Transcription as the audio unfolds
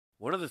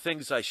One of the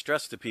things I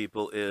stress to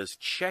people is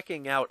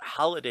checking out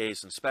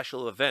holidays and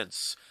special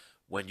events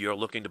when you're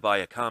looking to buy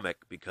a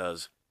comic,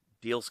 because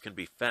deals can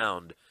be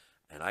found,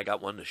 and I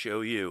got one to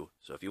show you.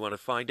 So if you want to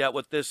find out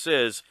what this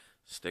is,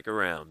 stick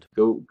around.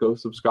 Go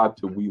subscribe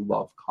to We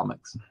Love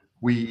Comics.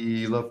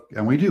 We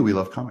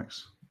love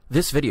comics.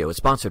 This video is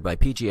sponsored by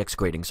PGX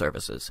Grading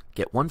Services.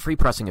 Get one free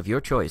pressing of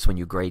your choice when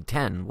you grade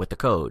 10 with the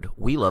code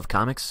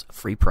WeLoveComics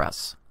Free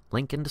Press.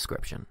 Link in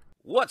description.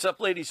 What's up,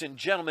 ladies and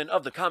gentlemen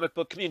of the comic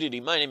book community?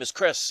 My name is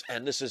Chris,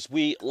 and this is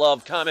We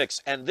Love Comics,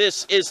 and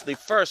this is the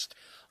first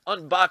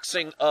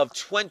unboxing of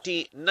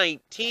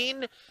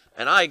 2019,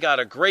 and I got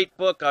a great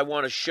book I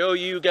want to show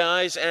you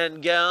guys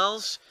and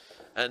gals,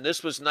 and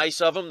this was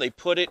nice of them. They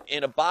put it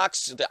in a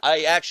box.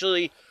 I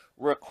actually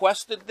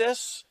requested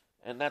this,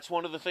 and that's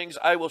one of the things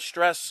I will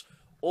stress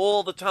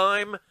all the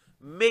time.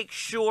 Make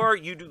sure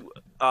you do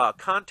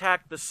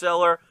contact the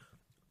seller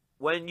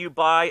when you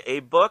buy a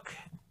book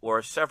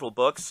or several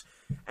books,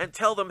 and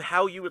tell them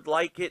how you would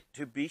like it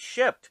to be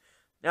shipped.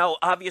 Now,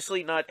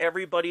 obviously, not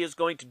everybody is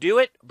going to do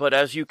it, but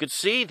as you can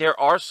see, there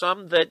are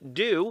some that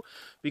do,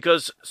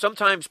 because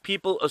sometimes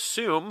people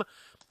assume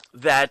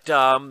that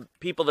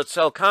people that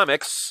sell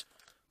comics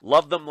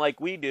love them like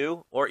we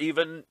do, or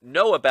even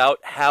know about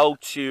how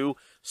to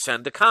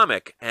send a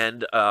comic.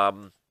 And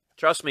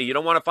trust me, you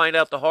don't want to find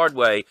out the hard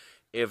way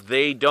if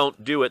they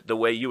don't do it the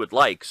way you would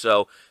like.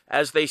 So,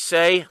 as they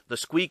say, the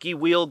squeaky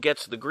wheel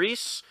gets the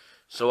grease.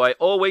 So I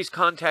always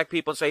contact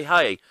people and say,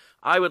 hey,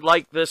 I would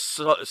like this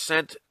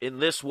sent in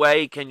this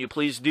way. Can you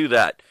please do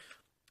that?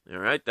 All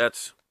right,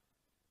 that's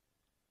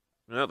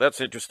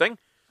interesting.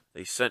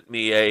 They sent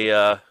me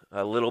a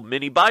little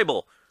mini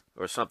Bible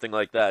or something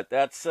like that.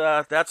 That's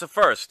a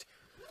first.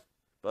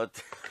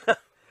 But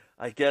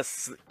I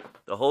guess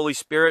the Holy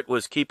Spirit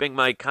was keeping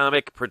my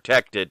comic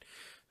protected.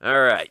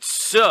 All right,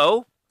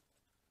 so,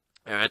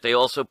 all right, they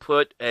also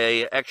put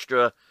a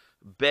extra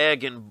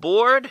bag and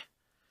board.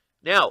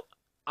 Now,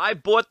 I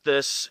bought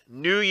this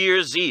New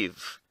Year's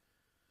Eve.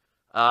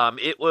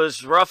 It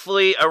was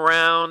roughly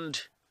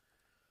around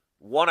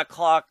 1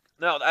 o'clock.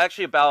 No,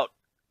 actually about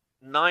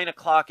 9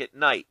 o'clock at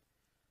night.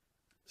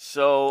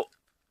 So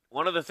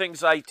one of the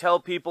things I tell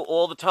people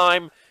all the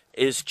time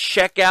is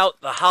check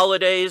out the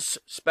holidays,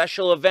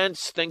 special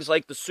events, things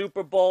like the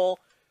Super Bowl,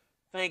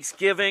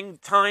 Thanksgiving,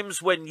 times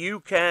when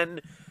you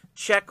can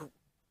check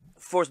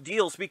for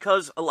deals,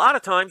 because a lot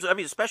of times, I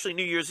mean, especially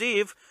New Year's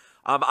Eve,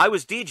 I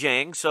was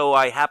DJing, so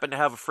I happened to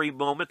have a free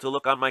moment to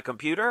look on my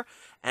computer,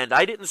 and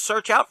I didn't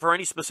search out for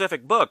any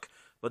specific book,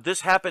 but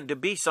this happened to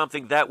be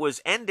something that was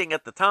ending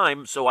at the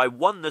time, so I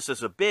won this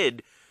as a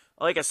bid,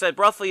 like I said,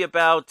 roughly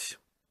about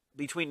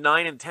between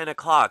 9 and 10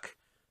 o'clock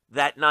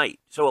that night.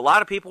 So a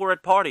lot of people were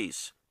at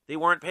parties. They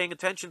weren't paying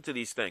attention to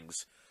these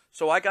things.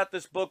 So I got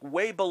this book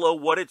way below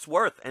what it's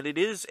worth, and it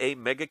is a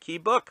mega key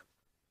book.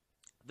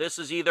 This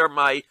is either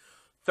my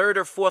third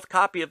or fourth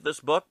copy of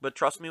this book, but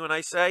trust me when I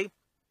say,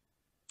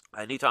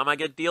 anytime I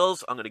get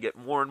deals, I'm going to get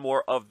more and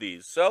more of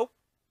these. So,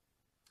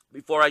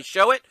 before I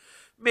show it,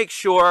 make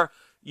sure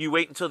you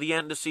wait until the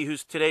end to see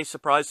who's today's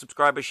surprise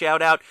subscriber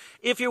shout-out.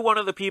 If you're one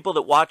of the people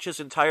that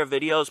watches entire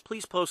videos,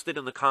 please post it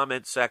in the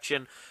comments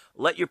section.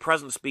 Let your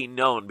presence be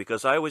known,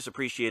 because I always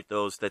appreciate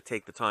those that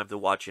take the time to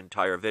watch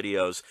entire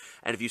videos.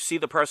 And if you see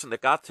the person that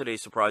got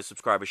today's surprise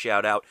subscriber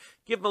shout-out,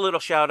 give them a little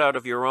shout-out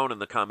of your own in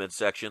the comments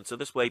section, so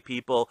this way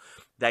people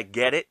that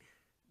get it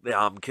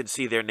can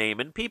see their name,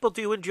 and people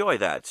do enjoy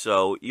that,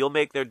 so you'll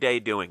make their day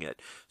doing it.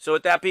 So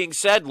with that being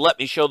said, let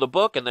me show the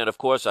book, and then of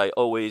course I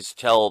always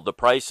tell the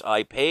price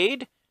I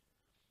paid,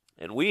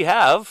 and we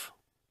have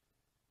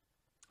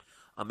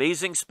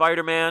Amazing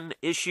Spider-Man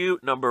issue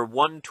number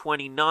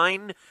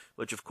 129,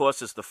 which of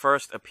course is the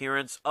first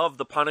appearance of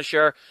the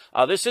Punisher.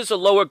 This is a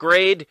lower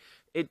grade.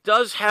 It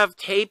does have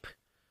tape,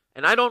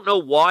 and I don't know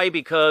why,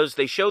 because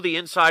they show the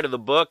inside of the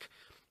book,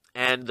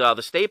 and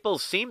the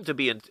staples seem to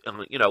be,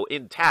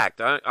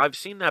 intact. I've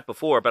seen that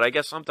before, but I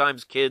guess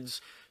sometimes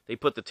kids, they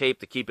put the tape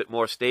to keep it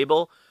more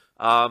stable.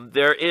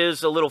 There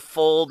is a little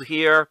fold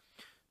here.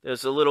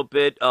 There's a little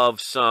bit of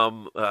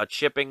some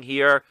chipping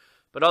here.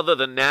 But other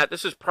than that,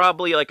 this is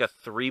probably like a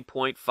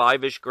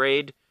 3.5-ish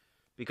grade,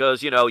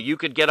 because, you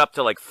could get up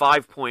to like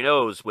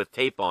 5.0s with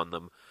tape on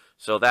them.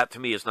 So that, to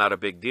me, is not a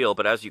big deal.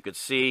 But as you can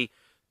see,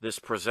 this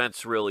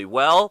presents really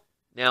well.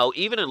 Now,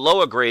 even in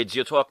lower grades,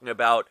 you're talking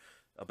about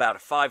a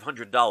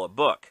 $500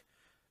 book.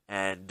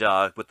 And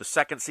with the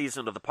second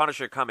season of The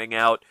Punisher coming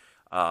out,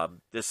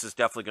 this is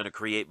definitely going to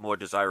create more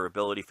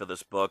desirability for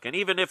this book. And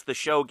even if the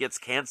show gets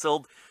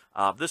canceled,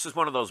 this is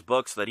one of those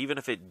books that even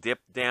if it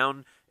dipped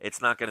down, it's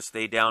not going to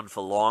stay down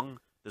for long.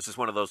 This is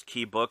one of those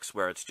key books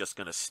where it's just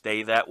going to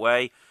stay that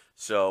way.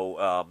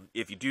 So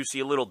if you do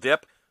see a little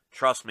dip,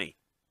 trust me,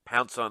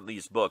 pounce on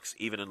these books,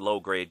 even in low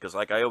grade, because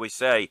like I always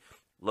say,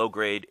 low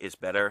grade is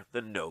better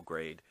than no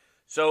grade.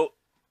 So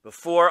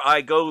before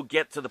I go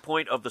get to the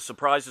point of the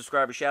surprise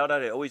subscriber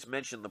shout-out, I always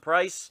mention the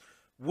price.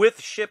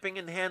 With shipping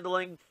and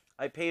handling,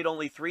 I paid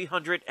only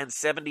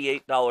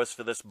 $378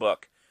 for this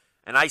book.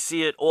 And I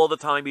see it all the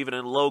time, even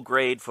in low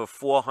grade, for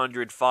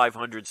 $400, $500,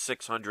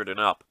 $600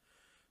 and up.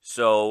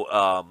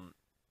 So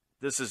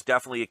this is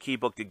definitely a key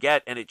book to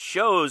get, and it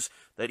shows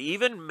that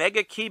even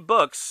mega key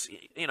books,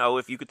 you know,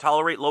 if you could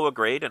tolerate lower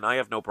grade, and I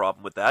have no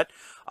problem with that,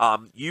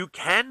 you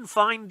can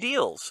find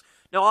deals.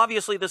 Now,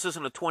 obviously, this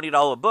isn't a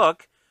 $20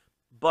 book,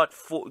 but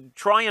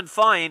try and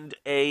find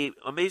a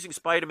Amazing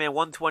Spider-Man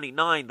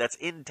 129 that's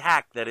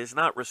intact, that is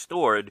not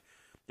restored,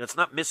 that's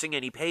not missing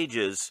any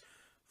pages,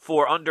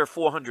 for under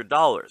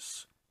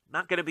 $400.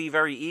 Not going to be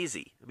very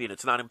easy. I mean,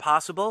 it's not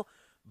impossible,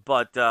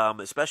 but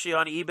especially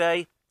on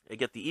eBay, you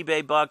get the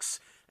eBay bucks.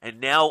 And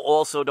now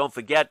also don't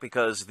forget,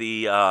 because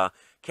the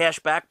cash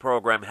back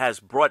program has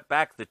brought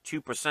back the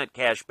 2%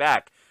 cash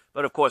back.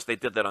 But, of course, they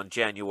did that on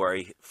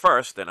January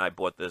 1st, and I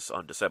bought this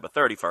on December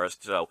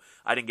 31st, so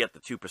I didn't get the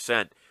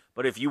 2%.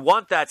 But if you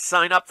want that,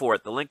 sign up for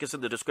it. The link is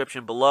in the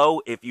description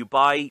below. If you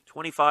buy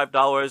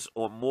 $25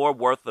 or more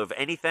worth of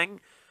anything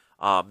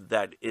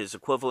that is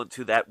equivalent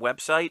to that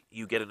website,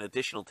 you get an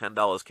additional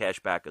 $10 cash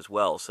back as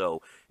well.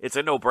 So it's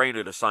a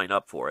no-brainer to sign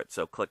up for it.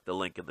 So click the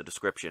link in the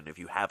description if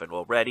you haven't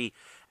already.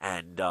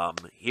 And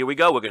here we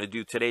go. We're going to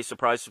do today's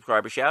surprise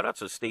subscriber shout-out,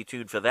 so stay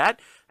tuned for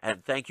that.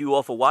 And thank you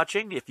all for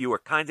watching. If you were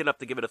kind enough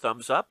to give it a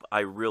thumbs up,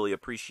 I really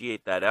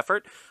appreciate that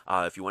effort.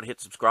 If you want to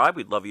hit subscribe,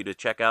 we'd love you to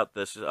check out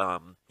this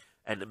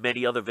and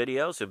many other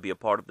videos and be a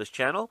part of this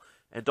channel.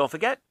 And don't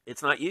forget,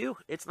 it's not you,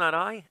 it's not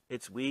I,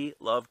 it's We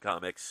Love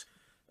Comics.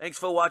 Thanks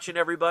for watching,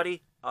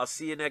 everybody. I'll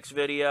see you next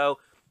video.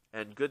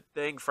 And good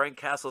thing Frank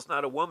Castle's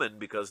not a woman,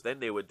 because then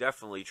they would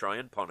definitely try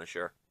and punish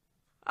her.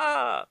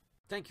 Ah!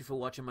 Thank you for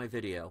watching my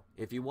video.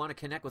 If you want to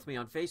connect with me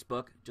on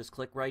Facebook, just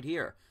click right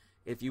here.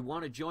 If you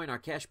want to join our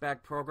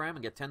cashback program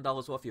and get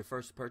 $10 off your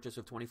first purchase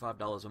of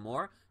 $25 or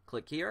more,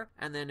 click here.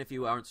 And then if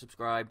you aren't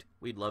subscribed,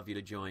 we'd love you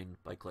to join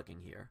by clicking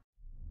here.